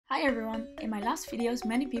Hi everyone! In my last videos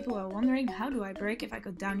many people were wondering how do I brake if I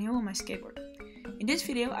go downhill on my skateboard. In this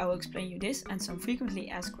video I will explain you this and some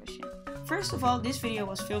frequently asked questions. First of all, this video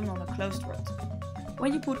was filmed on a closed road.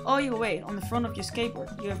 When you put all your weight on the front of your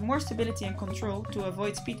skateboard, you have more stability and control to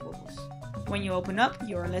avoid speed wobbles. When you open up,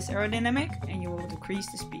 you are less aerodynamic and you will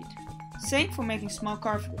decrease the speed. Same for making small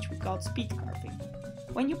carves, which we call speed carving.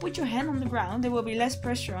 When you put your hand on the ground, there will be less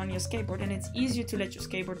pressure on your skateboard and it's easier to let your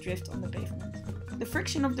skateboard drift on the pavement. The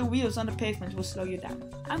friction of the wheels on the pavement will slow you down.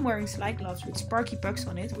 I'm wearing slide gloves with sparky pucks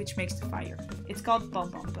on it, which makes the fire. It's called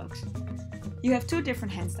pom-pom pucks. You have two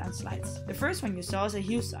different hands-down slides. The first one you saw is a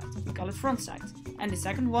heel side, we call it front side. And the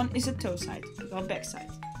second one is a toe side, we call back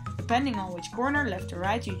side. Depending on which corner, left or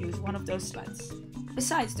right, you use one of those slides.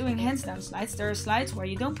 Besides doing hands-down slides, there are slides where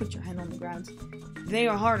you don't put your hand on the ground. They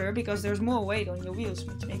are harder because there's more weight on your wheels,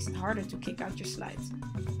 which makes it harder to kick out your slides.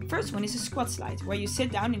 First one is a squat slide, where you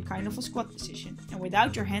sit down in kind of a squat position, and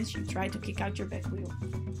without your hands you try to kick out your back wheel.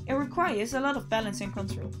 It requires a lot of balance and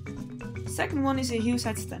control. Second one is a heel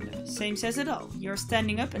side stand-up, same says it all, you're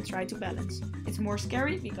standing up and try to balance. It's more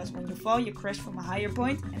scary because when you fall you crash from a higher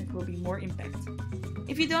point and it will be more impact.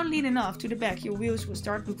 If you don't lean enough to the back, your wheels will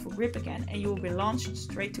start to look for grip again and you will be launched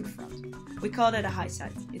straight to the front. We call that a high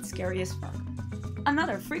side, it's scary as fuck.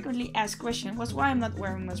 Another frequently asked question was why I'm not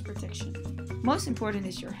wearing much protection. Most important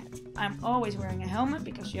is your head. I'm always wearing a helmet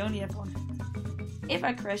because you only have one head. If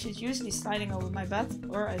I crash, it's usually sliding over my butt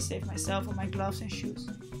or I save myself on my gloves and shoes.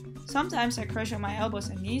 Sometimes I crash on my elbows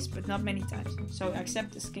and knees, but not many times, so I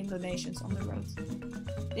accept the skin donations on the road.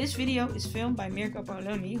 This video is filmed by Mirko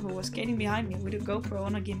Paoloni, who was skating behind me with a GoPro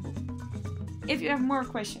on a gimbal. If you have more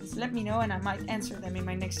questions, let me know and I might answer them in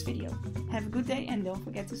my next video. Have a good day and don't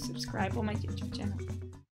forget to subscribe on my YouTube channel.